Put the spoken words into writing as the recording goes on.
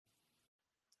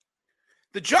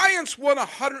The Giants won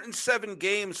 107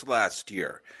 games last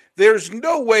year. There's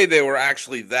no way they were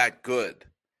actually that good.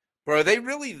 But are they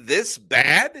really this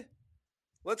bad?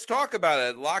 Let's talk about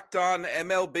it. Locked On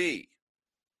MLB.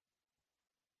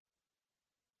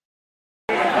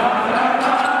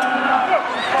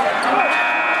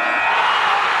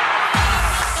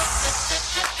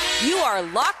 You are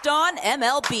Locked On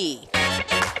MLB.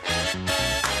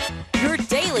 Your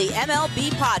daily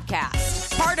MLB podcast.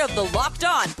 Part of the Locked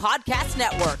On Podcast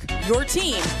Network. Your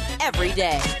team every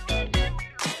day.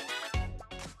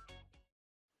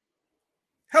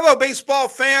 Hello, baseball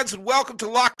fans, and welcome to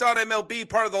Locked On MLB,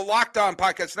 part of the Locked On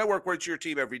Podcast Network, where it's your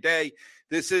team every day.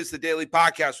 This is the daily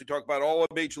podcast. We talk about all of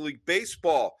Major League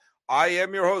Baseball. I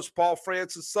am your host, Paul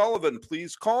Francis Sullivan.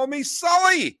 Please call me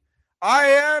Sully. I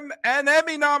am an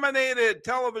Emmy-nominated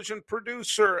television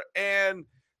producer and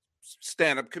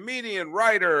stand-up comedian,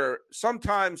 writer,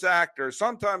 sometimes actor,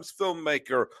 sometimes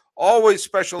filmmaker, always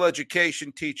special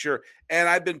education teacher, and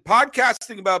I've been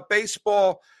podcasting about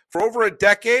baseball for over a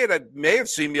decade. I may have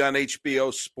seen me on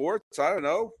HBO Sports. I don't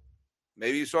know.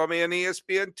 Maybe you saw me on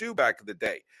ESPN2 back in the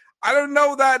day. I don't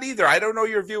know that either. I don't know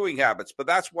your viewing habits, but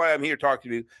that's why I'm here talking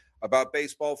to you about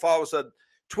baseball. Follow us on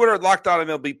Twitter at Locked On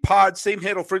MLB Pod. Same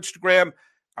handle for Instagram.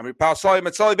 I'm your pal Sully. I'm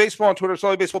at Sully Baseball on Twitter,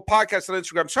 Sully Baseball Podcast on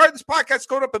Instagram. Sorry, this podcast is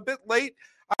going up a bit late.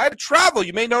 I had to travel.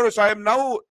 You may notice I am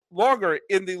no longer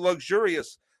in the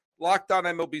luxurious Locked On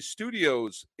MLB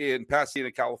studios in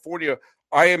Pasadena, California.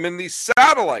 I am in the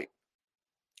satellite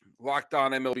Locked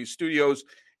On MLB studios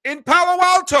in Palo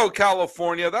Alto,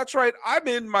 California. That's right. I'm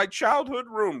in my childhood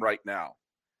room right now.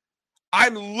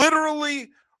 I'm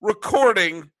literally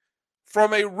recording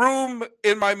from a room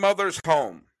in my mother's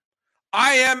home.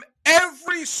 I am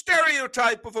every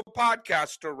stereotype of a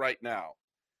podcaster right now.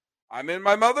 I'm in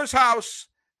my mother's house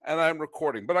and I'm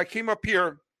recording. But I came up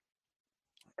here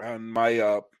on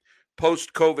my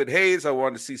post-COVID haze. I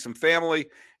wanted to see some family.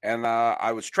 And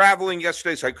I was traveling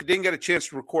yesterday, so I didn't get a chance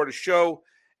to record a show.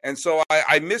 And so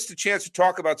I missed a chance to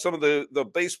talk about some of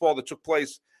the baseball that took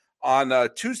place on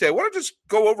Tuesday. I want to just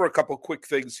go over a couple quick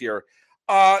things here.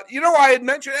 I had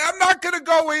mentioned I'm not going to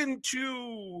go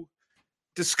into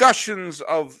discussions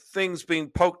of things being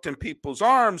poked in people's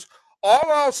arms.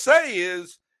 All I'll say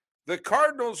is the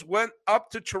Cardinals went up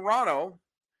to Toronto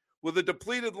with a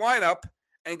depleted lineup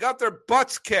and got their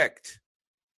butts kicked.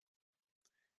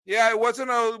 Yeah, it wasn't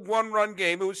a one-run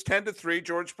game. It was 10-3.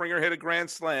 George Springer hit a grand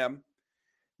slam.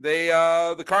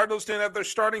 The Cardinals didn't have their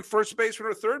starting first baseman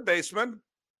or third baseman.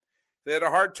 They had a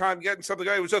hard time getting something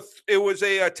going. It was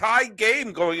a tied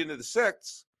game going into the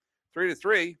sixth,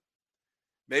 3-3.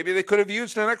 Maybe they could have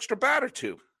used an extra bat or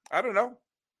two. I don't know.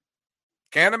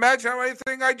 Can't imagine how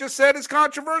anything I just said is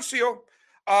controversial.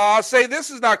 I'll say this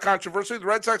is not controversial. The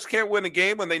Red Sox can't win a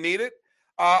game when they need it.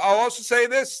 I'll also say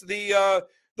this: the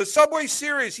Subway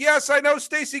Series. Yes, I know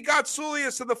Stacey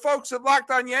Gotsulias and the folks at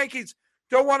Locked On Yankees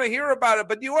don't want to hear about it,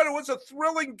 but you know what? It was a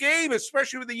thrilling game,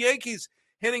 especially with the Yankees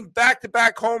hitting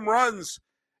back-to-back home runs,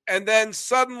 and then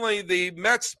suddenly the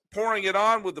Mets pouring it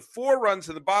on with the 4 runs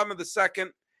in the bottom of the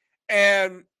second,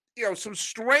 and some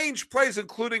strange plays,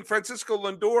 including Francisco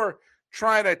Lindor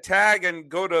trying to tag and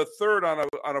go to third on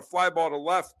a fly ball to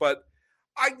left. But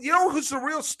who's the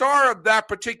real star of that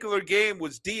particular game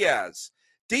was Diaz.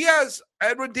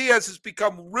 Edwin Diaz has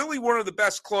become really one of the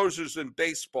best closers in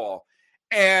baseball.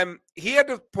 And he had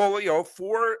to pull,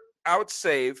 4-out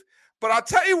save. But I'll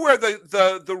tell you where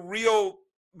the real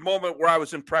moment where I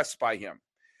was impressed by him.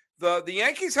 The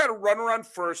Yankees had a runner on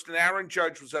first, and Aaron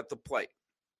Judge was at the plate.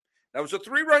 That was a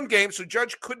 3-run game, so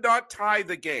Judge could not tie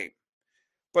the game.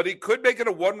 But he could make it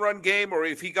a 1-run game, or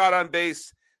if he got on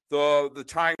base, the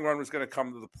tying run was going to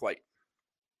come to the plate.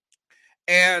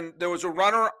 And there was a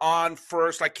runner on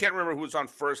first. I can't remember who was on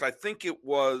first. I think it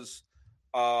was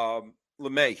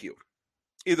LeMahieu.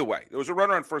 Either way, there was a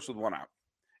runner on first with 1 out.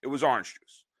 It was orange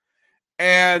juice.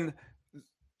 And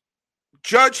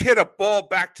Judge hit a ball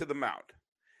back to the mound.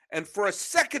 And for a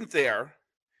second there,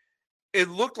 it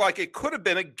looked like it could have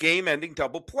been a game-ending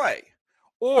double play.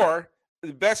 Or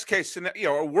the best case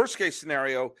scenario, or worst case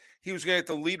scenario, he was going to get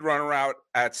the lead runner out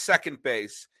at second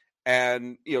base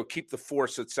and, keep the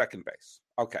force at second base.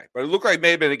 Okay. But it looked like it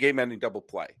may have been a game-ending double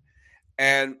play.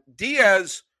 And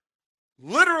Diaz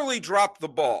literally dropped the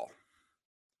ball.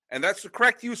 And that's the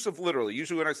correct use of literally.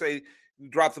 Usually when I say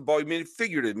drop the ball, you mean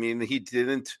figurative, meaning he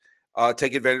didn't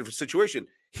take advantage of the situation.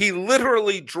 He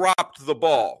literally dropped the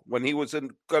ball when he was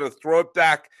going to throw it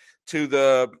back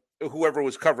to whoever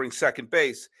was covering second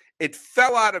base. It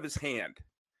fell out of his hand.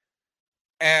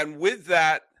 And with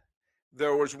that,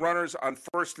 there was runners on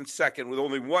first and second with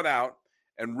only 1 out,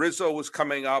 and Rizzo was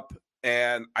coming up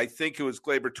and I think it was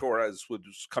Gleyber Torres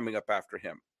was coming up after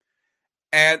him.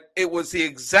 And it was the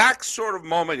exact sort of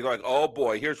moment you're like, oh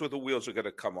boy, here's where the wheels are going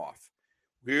to come off.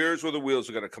 Here's where the wheels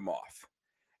are going to come off.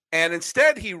 And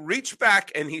instead, he reached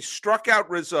back and he struck out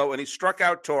Rizzo and he struck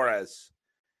out Torres,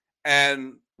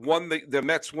 and the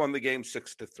Mets won the game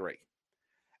 6-3.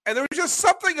 And there was just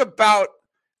something about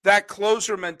that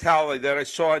closer mentality that I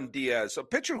saw in Diaz, a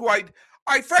pitcher who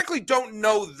I frankly don't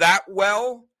know that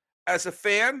well as a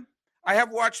fan. I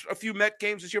have watched a few Met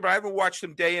games this year, but I haven't watched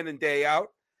him day in and day out.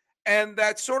 And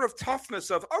that sort of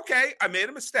toughness of, okay, I made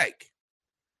a mistake.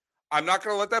 I'm not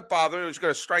going to let that bother me. I'm just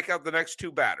going to strike out the next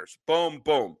two batters. Boom,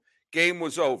 boom. Game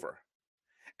was over.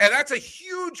 And that's a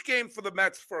huge game for the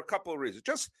Mets for a couple of reasons.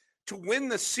 Just to win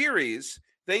the series,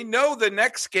 they know the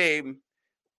next game,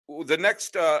 the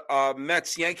next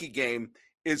Mets-Yankee game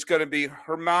is going to be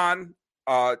Domingo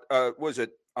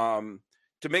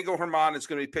Germán is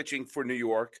going to be pitching for New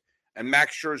York, and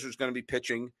Max Scherzer is going to be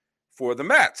pitching for the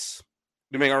Mets.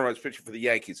 Domingo Germán is pitching for the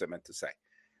Yankees, I meant to say,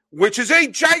 which is a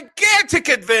gigantic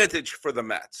advantage for the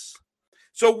Mets.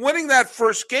 So winning that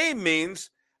first game means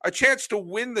a chance to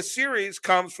win the series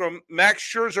comes from Max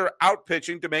Scherzer out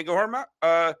pitching Domingo Germán.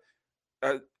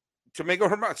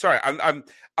 Sorry,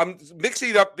 I'm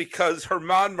mixing it up because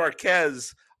Germán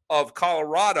Marquez of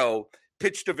Colorado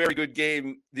pitched a very good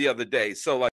game the other day.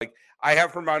 So like I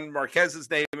have Germán Marquez's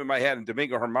name in my head and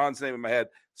Domingo Germán's name in my head.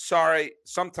 Sorry,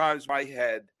 sometimes my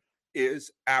head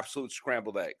is absolute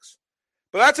scrambled eggs.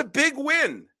 But that's a big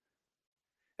win.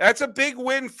 That's a big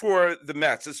win for the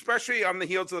Mets, especially on the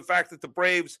heels of the fact that the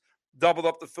Braves doubled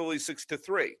up the Phillies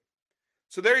 6-3.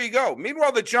 So there you go.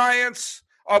 Meanwhile, the Giants,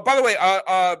 by the way,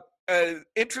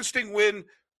 interesting win,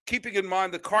 keeping in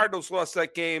mind the Cardinals lost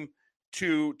that game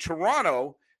to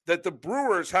Toronto, that the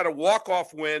Brewers had a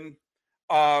walk-off win.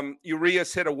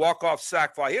 Urias hit a walk-off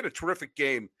sac fly. He had a terrific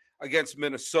game against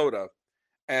Minnesota.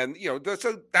 And,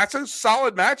 that's a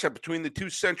solid matchup between the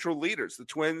two central leaders, the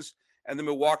Twins and the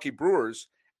Milwaukee Brewers.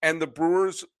 And the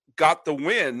Brewers got the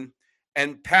win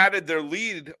and padded their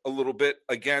lead a little bit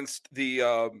against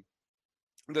the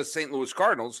St. Louis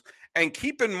Cardinals. And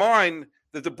keep in mind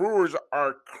that the Brewers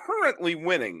are currently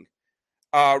winning.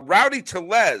 Rowdy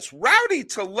Tellez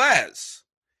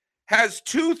has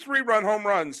 2 3-run home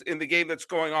runs in the game that's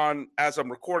going on as I'm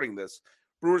recording this.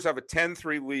 Brewers have a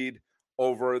 10-3 lead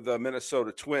over the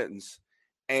Minnesota Twins.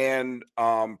 And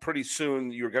pretty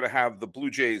soon you're going to have the Blue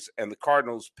Jays and the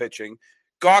Cardinals pitching.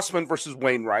 Gausman versus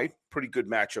Wainwright, pretty good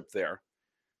matchup there.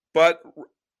 But,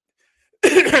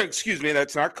 excuse me,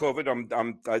 that's not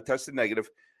COVID. I tested negative.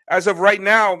 As of right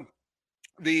now,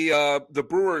 the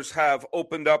Brewers have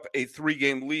opened up a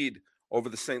 3-game lead over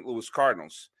the St. Louis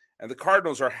Cardinals. And the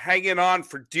Cardinals are hanging on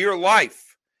for dear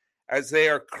life as they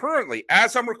are currently,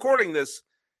 as I'm recording this,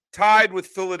 tied with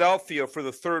Philadelphia for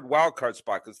the 3rd wildcard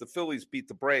spot because the Phillies beat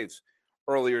the Braves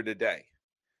earlier today.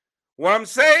 What I'm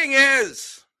saying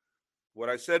is what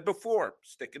I said before,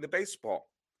 sticking to baseball.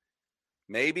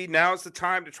 Maybe now's the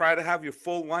time to try to have your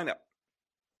full lineup.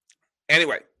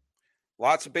 Anyway,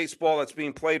 lots of baseball that's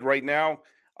being played right now.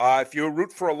 If you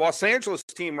root for a Los Angeles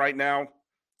team right now,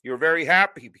 you're very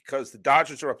happy because the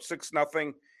Dodgers are up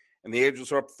 6-0 and the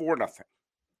Angels are up 4-0.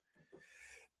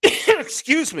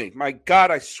 Excuse me. My God,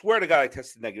 I swear to God, I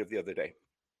tested negative the other day.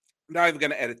 I'm not even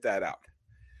going to edit that out.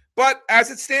 But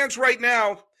as it stands right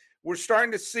now, we're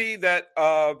starting to see that,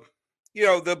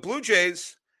 the Blue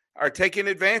Jays are taking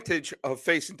advantage of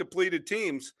facing depleted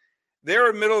teams. They're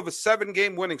in the middle of a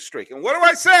 7-game winning streak. And what do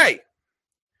I say?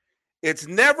 It's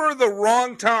never the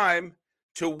wrong time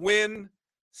to win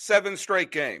 7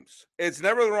 straight games. It's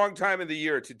never the wrong time of the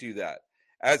year to do that.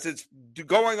 As it's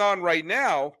going on right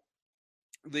now,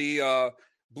 the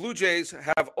Blue Jays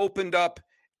have opened up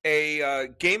a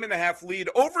 1.5-game lead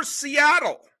over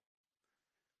Seattle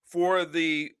for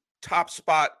the top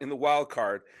spot in the wild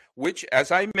card, which,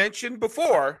 as I mentioned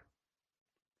before,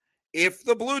 if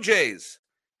the Blue Jays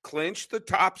clinch the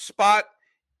top spot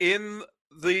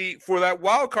for that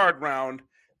wild card round,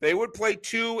 they would play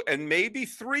 2 and maybe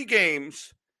 3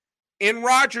 games in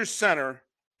Rogers Center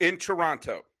in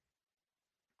Toronto.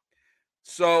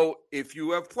 So if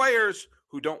you have players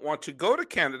who don't want to go to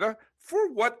Canada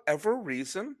for whatever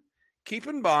reason, keep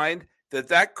in mind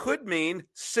that could mean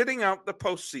sitting out the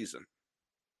postseason.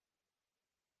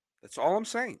 That's all I'm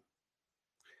saying.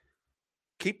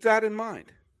 Keep that in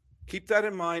mind. Keep that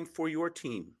in mind for your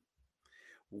team.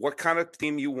 What kind of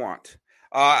team you want.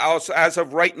 Also, as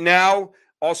of right now,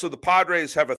 also the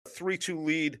Padres have a 3-2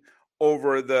 lead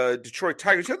over the Detroit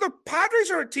Tigers. The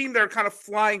Padres are a team that are kind of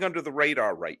flying under the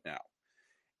radar right now.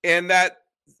 And that,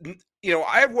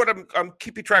 I have what I'm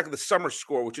keeping track of the summer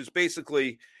score, which is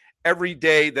basically every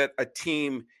day that a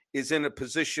team is in a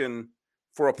position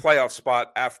for a playoff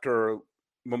spot after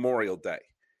Memorial Day.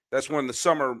 That's when the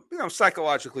summer,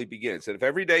 psychologically begins. And if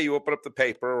every day you open up the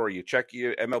paper or you check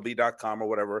your MLB.com or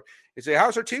whatever, you say,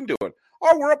 how's our team doing?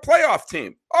 Oh, we're a playoff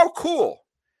team. Oh, cool.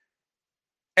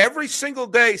 Every single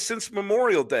day since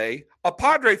Memorial Day, a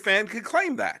Padre fan can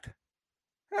claim that.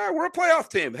 We're a playoff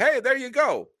team. Hey, there you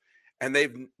go. And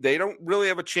they don't really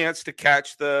have a chance to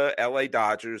catch the LA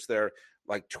Dodgers. They're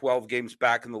like 12 games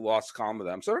back in the loss column of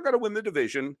them. So they're going to win the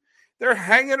division. They're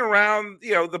hanging around.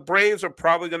 The Braves are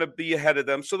probably going to be ahead of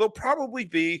them. So they'll probably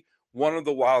be one of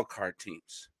the wild card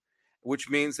teams, which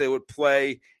means they would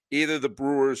play either the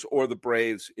Brewers or the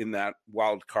Braves in that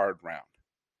wild card round.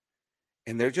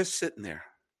 And they're just sitting there,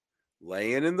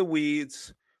 laying in the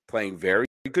weeds, playing very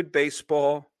good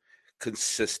baseball,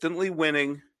 consistently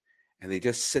winning. And they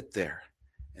just sit there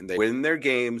and they win their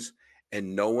games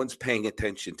and no one's paying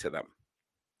attention to them,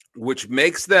 which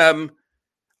makes them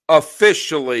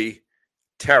officially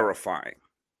terrifying.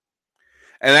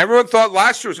 And everyone thought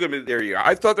last year was going to be their year.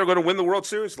 I thought they were going to win the World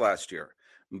Series last year.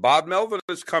 Bob Melvin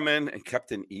has come in and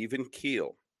kept an even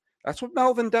keel. That's what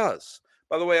Melvin does.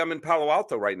 By the way, I'm in Palo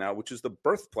Alto right now, which is the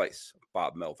birthplace of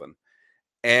Bob Melvin.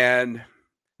 And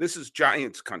this is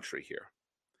Giants country here.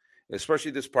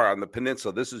 Especially this part on the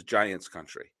peninsula, this is Giants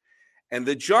country. And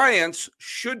the Giants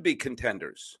should be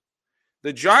contenders.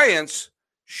 The Giants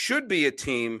should be a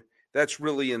team that's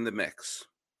really in the mix.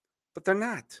 But they're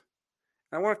not.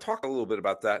 And I want to talk a little bit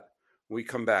about that when we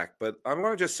come back. But I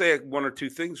want to just say one or two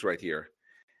things right here.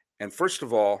 And first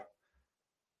of all,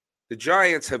 the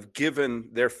Giants have given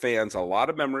their fans a lot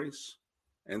of memories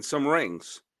and some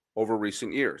rings over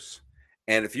recent years.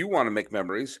 And if you want to make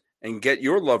memories and get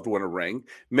your loved one a ring,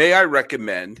 may I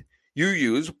recommend you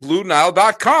use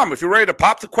BlueNile.com. If you're ready to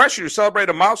pop the question or celebrate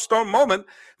a milestone moment,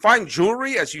 find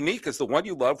jewelry as unique as the one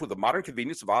you love with the modern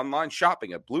convenience of online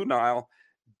shopping at BlueNile.com.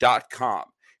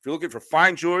 If you're looking for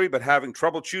fine jewelry but having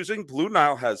trouble choosing, Blue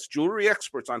Nile has jewelry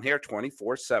experts on hand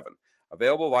 24/7.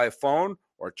 Available via phone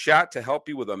or chat to help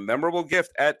you with a memorable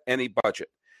gift at any budget.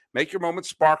 Make your moment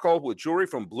sparkle with jewelry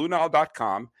from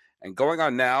BlueNile.com. And going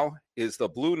on now is the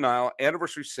Blue Nile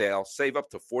anniversary sale. Save up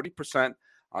to 40%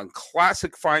 on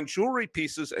classic fine jewelry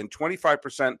pieces and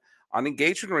 25% on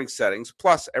engagement ring settings.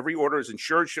 Plus, every order is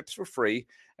insured, ships for free,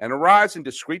 and arrives in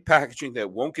discreet packaging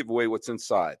that won't give away what's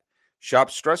inside.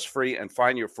 Shop stress-free and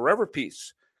find your forever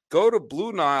piece. Go to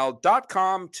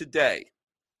BlueNile.com today.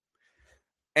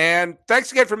 And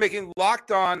thanks again for making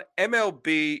Locked On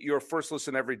MLB your first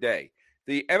listen every day.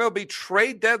 The MLB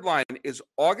trade deadline is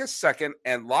August 2nd,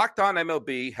 and Locked On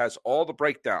MLB has all the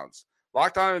breakdowns.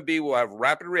 Locked On MLB will have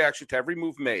rapid reaction to every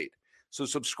move made. So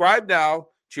subscribe now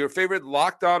to your favorite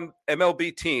Locked On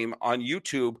MLB team on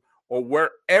YouTube or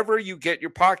wherever you get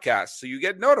your podcasts so you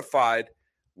get notified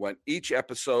when each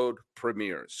episode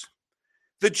premieres.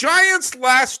 The Giants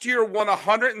last year won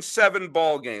 107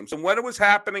 ball games, and when it was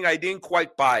happening, I didn't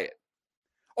quite buy it.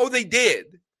 Oh, they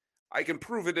did. I can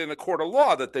prove it in a court of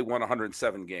law that they won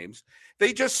 107 games.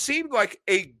 They just seemed like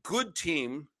a good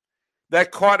team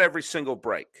that caught every single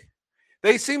break.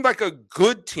 They seemed like a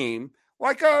good team,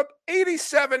 like a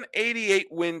 87, 88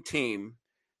 win team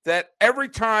that every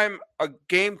time a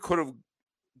game could have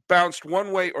bounced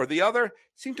one way or the other,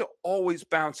 seemed to always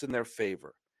bounce in their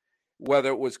favor. Whether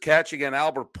it was catching an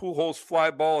Albert Pujols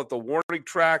fly ball at the warning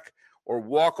track or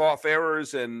walk-off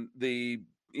errors and the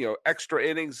extra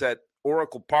innings at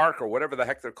Oracle Park or whatever the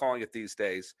heck they're calling it these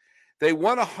days. They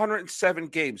won 107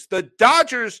 games. The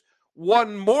Dodgers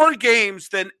won more games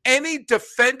than any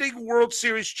defending World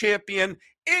Series champion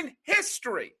in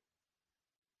history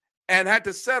and had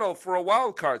to settle for a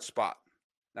wild card spot.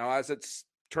 Now, as it's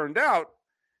turned out,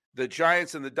 the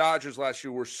Giants and the Dodgers last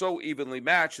year were so evenly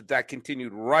matched that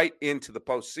continued right into the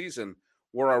postseason,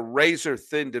 where a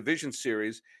razor-thin division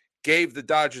series gave the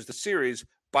Dodgers the series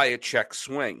by a check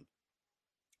swing.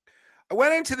 I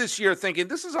went into this year thinking,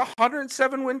 this is a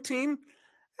 107-win team?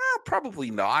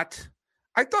 Probably not.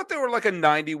 I thought they were like a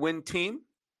 90-win team,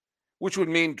 which would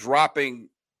mean dropping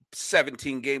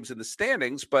 17 games in the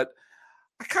standings, but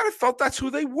I kind of felt that's who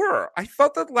they were. I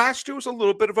felt that last year was a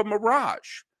little bit of a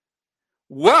mirage.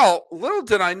 Well, little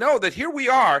did I know that here we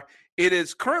are. It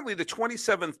is currently the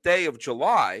 27th day of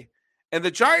July, and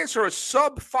the Giants are a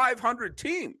sub-500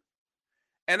 team.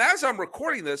 And as I'm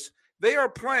recording this, they are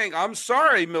playing, I'm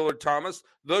sorry, Millard Thomas,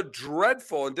 the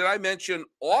dreadful, and did I mention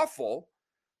awful,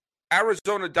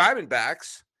 Arizona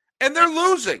Diamondbacks, and they're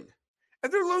losing.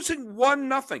 And they're losing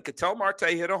 1-0. Ketel Marte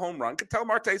hit a home run. Ketel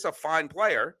Marte's a fine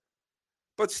player,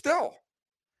 but still.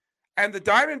 And the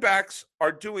Diamondbacks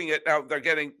are doing it. Now, they're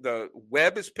getting, the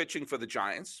Webb is pitching for the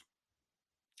Giants.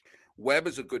 Webb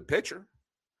is a good pitcher.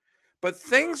 But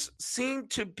things seem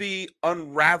to be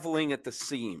unraveling at the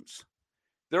seams.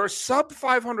 They're a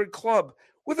sub-500 club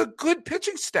with a good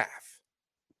pitching staff.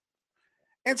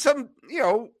 And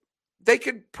they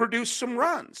could produce some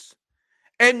runs.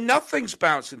 And nothing's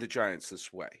bouncing the Giants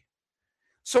this way.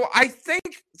 So I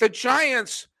think the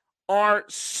Giants are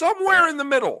somewhere in the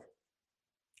middle,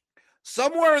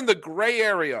 somewhere in the gray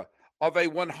area of a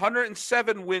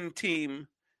 107-win team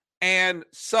and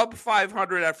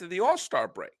sub-500 after the All-Star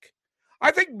break. I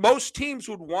think most teams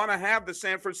would want to have the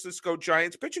San Francisco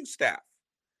Giants pitching staff.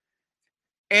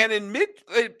 And in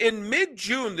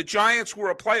mid-June, the Giants were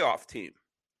a playoff team.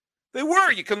 They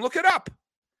were. You can look it up.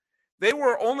 They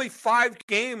were only 5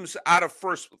 games out of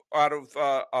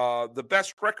the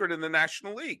best record in the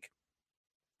National League.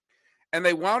 And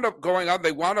they wound up going on.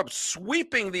 They wound up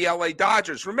sweeping the LA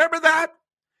Dodgers. Remember that?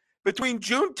 Between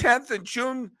June 10th and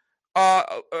June,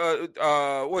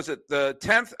 was it the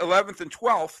 10th, 11th, and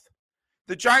 12th,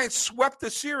 the Giants swept the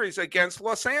series against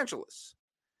Los Angeles.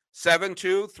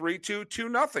 7-2, 3-2,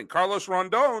 2-0. Carlos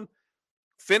Rondon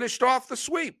finished off the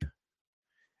sweep.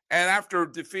 And after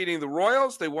defeating the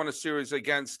Royals, they won a series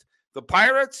against the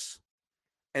Pirates.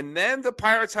 And then the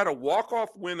Pirates had a walk-off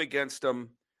win against them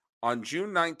on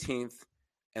June 19th,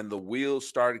 and the wheels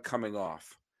started coming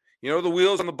off. You know, the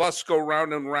wheels on the bus go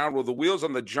round and round. Well, the wheels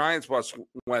on the Giants bus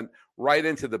went right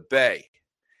into the bay.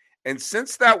 And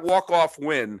since that walk-off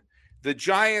win, the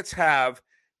Giants have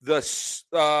the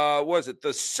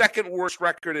second worst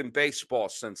record in baseball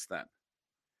since then.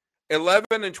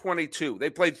 11-22. They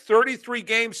played 33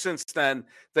 games since then.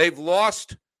 They've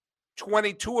lost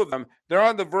 22 of them. They're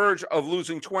on the verge of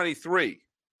losing 23.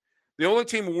 The only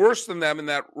team worse than them in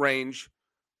that range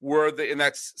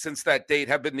since that date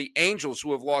have been the Angels,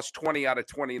 who have lost 20 out of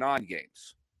 29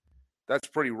 games. That's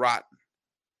pretty rotten.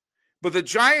 But the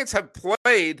Giants have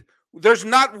played. There's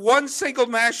not one single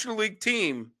National League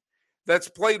team that's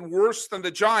played worse than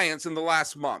the Giants in the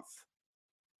last month.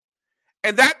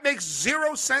 And that makes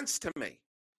zero sense to me.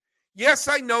 Yes,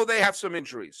 I know they have some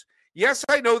injuries. Yes,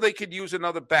 I know they could use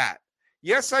another bat.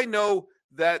 Yes, I know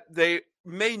that they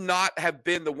may not have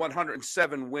been the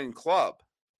 107-win club.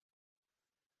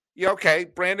 Yeah, okay,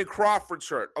 Brandon Crawford's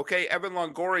hurt. Okay, Evan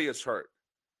Longoria's hurt.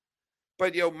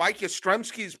 But, Mike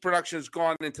Yastrzemski's production has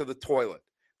gone into the toilet.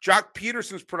 Jock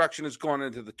Peterson's production has gone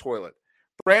into the toilet.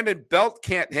 Brandon Belt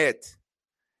can't hit.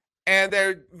 And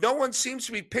no one seems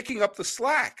to be picking up the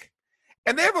slack.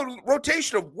 And they have a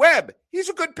rotation of Webb. He's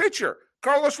a good pitcher.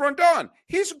 Carlos Rondon.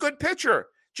 He's a good pitcher.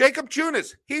 Jacob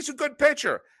Junis. He's a good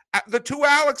pitcher. The two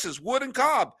Alexes, Wood and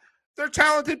Cobb. They're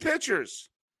talented pitchers.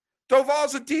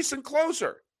 Doval's a decent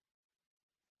closer.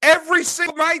 Every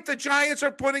single night, the Giants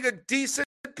are putting a decent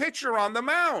pitcher on the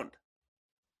mound.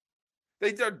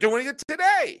 They're doing it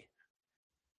today.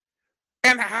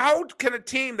 And how can a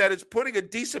team that is putting a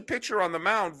decent pitcher on the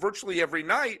mound virtually every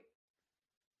night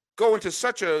go into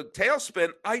such a tailspin?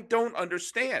 I don't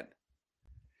understand.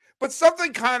 But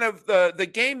something kind of, the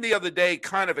game the other day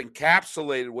kind of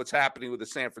encapsulated what's happening with the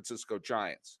San Francisco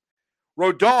Giants.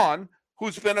 Rodon,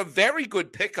 who's been a very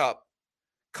good pickup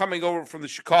coming over from the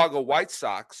Chicago White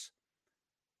Sox,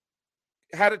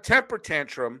 had a temper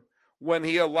tantrum when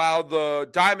he allowed the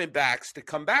Diamondbacks to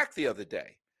come back the other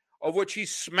day, of which he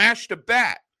smashed a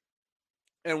bat,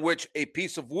 in which a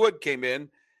piece of wood came in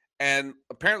and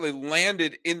apparently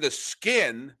landed in the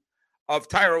skin of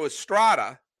Thairo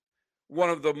Estrada, one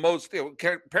of the most,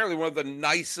 apparently one of the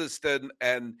nicest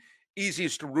and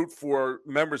easiest to root for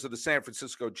members of the San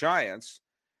Francisco Giants.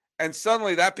 And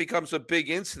suddenly that becomes a big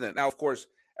incident. Now, of course,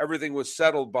 everything was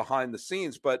settled behind the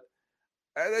scenes, but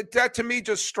that to me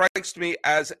just strikes me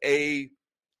as a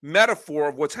metaphor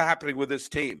of what's happening with this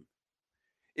team.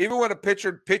 Even when a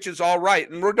pitcher pitches all right,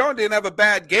 and Rodon didn't have a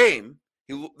bad game,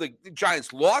 the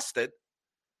Giants lost it,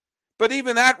 but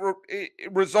even that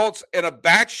results in a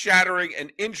bat shattering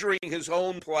and injuring his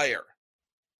own player.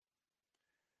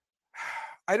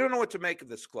 I don't know what to make of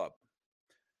this club,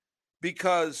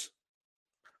 because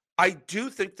I do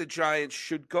think the Giants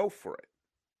should go for it.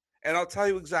 And I'll tell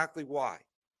you exactly why.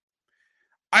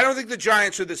 I don't think the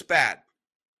Giants are this bad.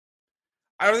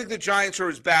 I don't think the Giants are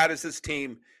as bad as this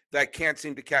team that can't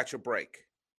seem to catch a break,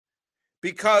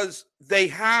 because they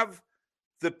have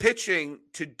the pitching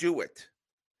to do it.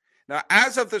 Now,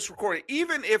 as of this recording,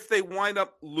 even if they wind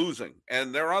up losing,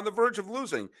 and they're on the verge of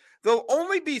losing, they'll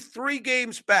only be 3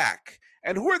 games back.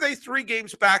 And who are they 3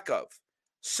 games back of?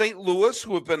 St. Louis,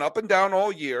 who have been up and down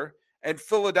all year, and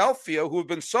Philadelphia, who have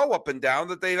been so up and down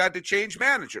that they've had to change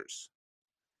managers.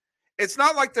 It's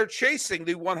not like they're chasing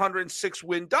the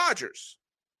 106-win Dodgers.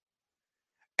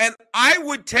 And I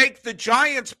would take the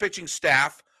Giants pitching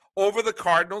staff over the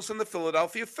Cardinals and the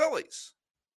Philadelphia Phillies.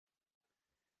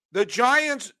 The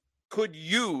Giants could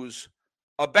use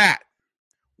a bat.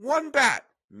 One bat,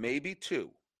 maybe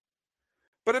two.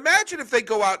 But imagine if they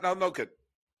go out, now look at,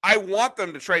 I want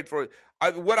them to trade for it.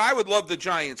 What I would love the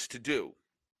Giants to do,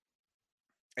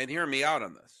 and hear me out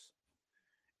on this,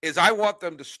 is I want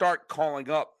them to start calling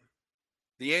up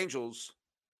the Angels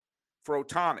for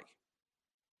Ohtani.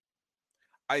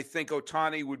 I think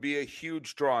Ohtani would be a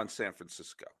huge draw in San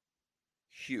Francisco.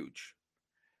 Huge.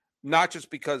 Not just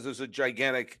because there's a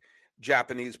gigantic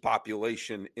Japanese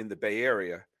population in the Bay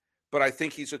Area, but I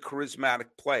think he's a charismatic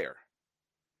player.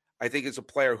 I think he's a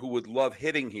player who would love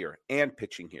hitting here and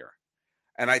pitching here.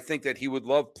 And I think that he would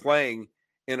love playing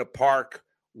in a park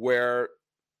where,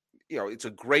 it's a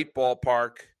great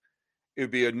ballpark. It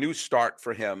would be a new start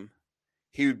for him.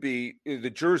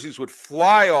 The jerseys would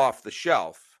fly off the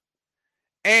shelf.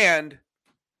 And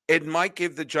it might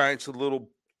give the Giants a little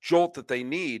jolt that they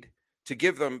need to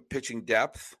give them pitching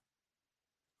depth,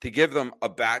 to give them a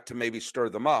bat to maybe stir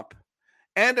them up,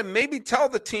 and to maybe tell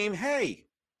the team, hey,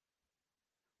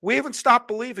 we haven't stopped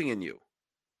believing in you.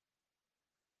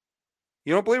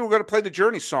 You don't believe we're going to play the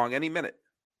Journey song any minute.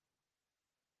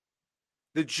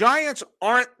 The Giants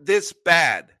aren't this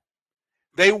bad.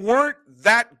 They weren't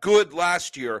that good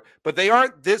last year, but they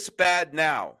aren't this bad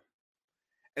now.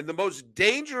 And the most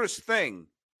dangerous thing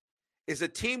is a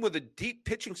team with a deep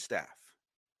pitching staff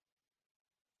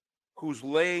who's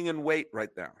lying in wait right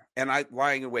now.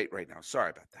 Sorry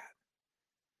about that.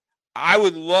 I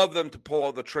would love them to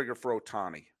pull the trigger for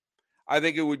Ohtani. I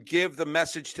think it would give the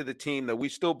message to the team that we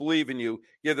still believe in you,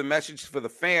 give the message for the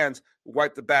fans,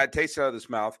 wipe the bad taste out of this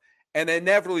mouth, and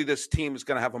inevitably this team is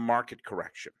going to have a market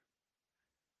correction.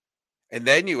 And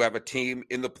then you have a team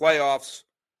in the playoffs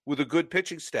with a good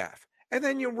pitching staff. And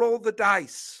then you roll the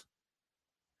dice.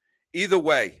 Either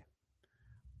way,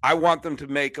 I want them to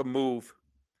make a move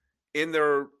in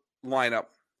their lineup,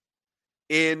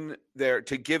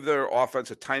 to give their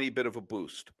offense a tiny bit of a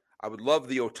boost. I would love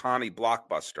the Ohtani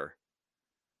blockbuster,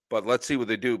 but let's see what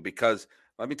they do, because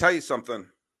let me tell you something.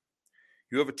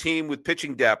 You have a team with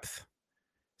pitching depth.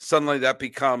 Suddenly that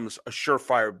becomes a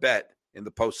surefire bet in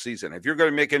the postseason. If you're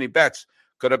going to make any bets,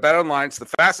 go to BetOnline. It's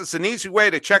the fastest and easy way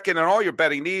to check in on all your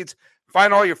betting needs.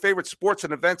 Find all your favorite sports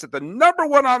and events at the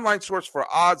 #1 online source for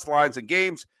odds, lines, and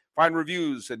games. Find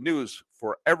reviews and news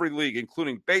for every league,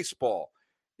 including baseball,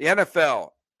 the NFL,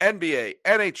 NBA,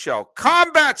 NHL,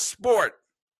 combat sport,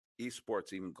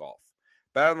 esports, even golf.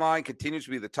 BetOnline continues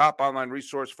to be the top online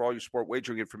resource for all your sport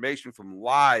wagering information, from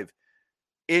live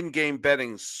in-game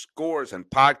betting, scores, and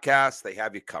podcasts. They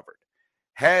have you covered.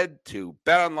 Head to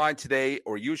BetOnline today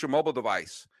or use your mobile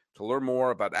device to learn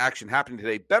more about action happening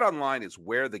today. BetOnline is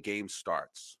where the game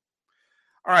starts.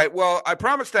 All right, well, I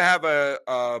promised to have a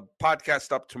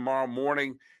podcast up tomorrow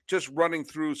morning, just running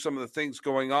through some of the things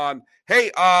going on.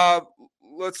 Hey,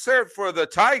 let's say for the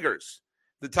Tigers.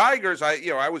 The Tigers,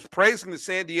 I was praising the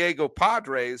San Diego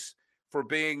Padres for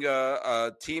being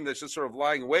a team that's just sort of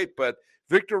lying in wait, but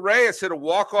Victor Reyes hit a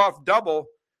walk-off double.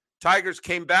 Tigers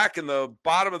came back in the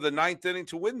bottom of the ninth inning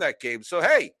to win that game. So,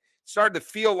 hey, it started to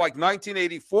feel like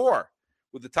 1984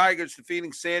 with the Tigers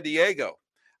defeating San Diego.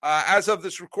 As of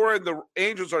this recording, the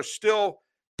Angels are still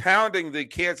pounding the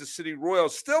Kansas City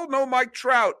Royals. Still no Mike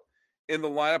Trout in the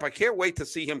lineup. I can't wait to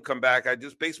see him come back.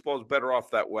 Baseball is better off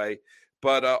that way.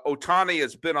 But Ohtani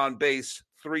has been on base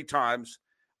 3 times,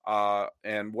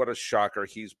 and what a shocker.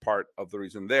 He's part of the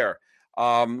reason there.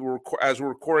 As we're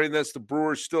recording this, the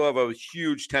Brewers still have a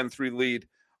huge 10-3 lead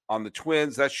on the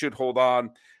Twins. That should hold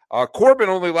on. Corbin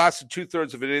only lasted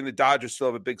 2/3 of an inning. The Dodgers still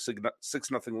have a big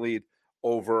 6-0 lead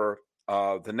over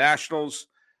the Nationals.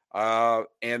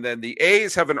 And then the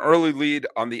A's have an early lead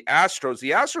on the Astros.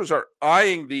 The Astros are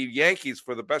eyeing the Yankees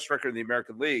for the best record in the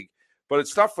American League, but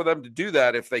it's tough for them to do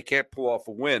that if they can't pull off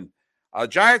a win.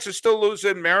 Giants are still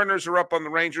losing. Mariners are up on the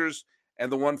Rangers.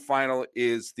 And the one final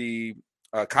is the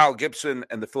Kyle Gibson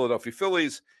and the Philadelphia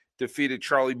Phillies defeated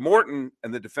Charlie Morton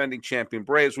and the defending champion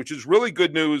Braves, which is really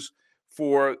good news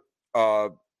for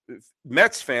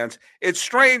Mets fans. It's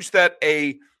strange that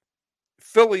a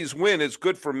Phillies win is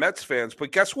good for Mets fans,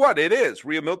 but guess what? It is.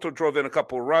 Realmuto drove in a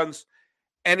couple of runs.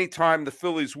 Anytime the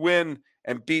Phillies win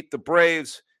and beat the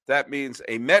Braves, that means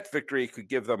a Met victory could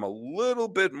give them a little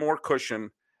bit more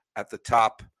cushion at the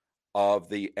top of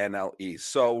the NL East.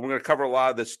 So we're going to cover a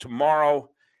lot of this tomorrow.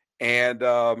 And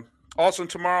also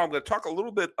tomorrow, I'm going to talk a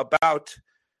little bit about,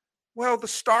 the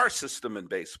star system in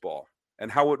baseball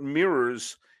and how it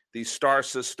mirrors the star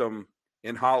system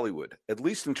in Hollywood, at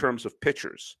least in terms of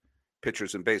pitchers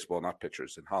in baseball, not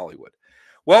pitchers in Hollywood.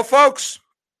 Well, folks,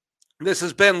 This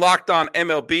has been Locked On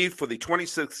MLB for the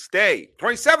 27th day,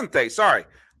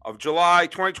 of July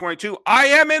 2022. I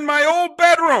am in my old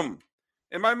bedroom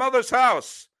in my mother's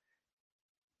house.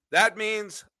 That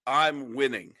means I'm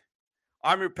winning.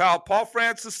 I'm your pal, Paul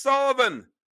Francis Sullivan.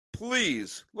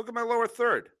 Please look at my lower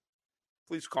third.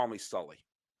 Please call me Sully.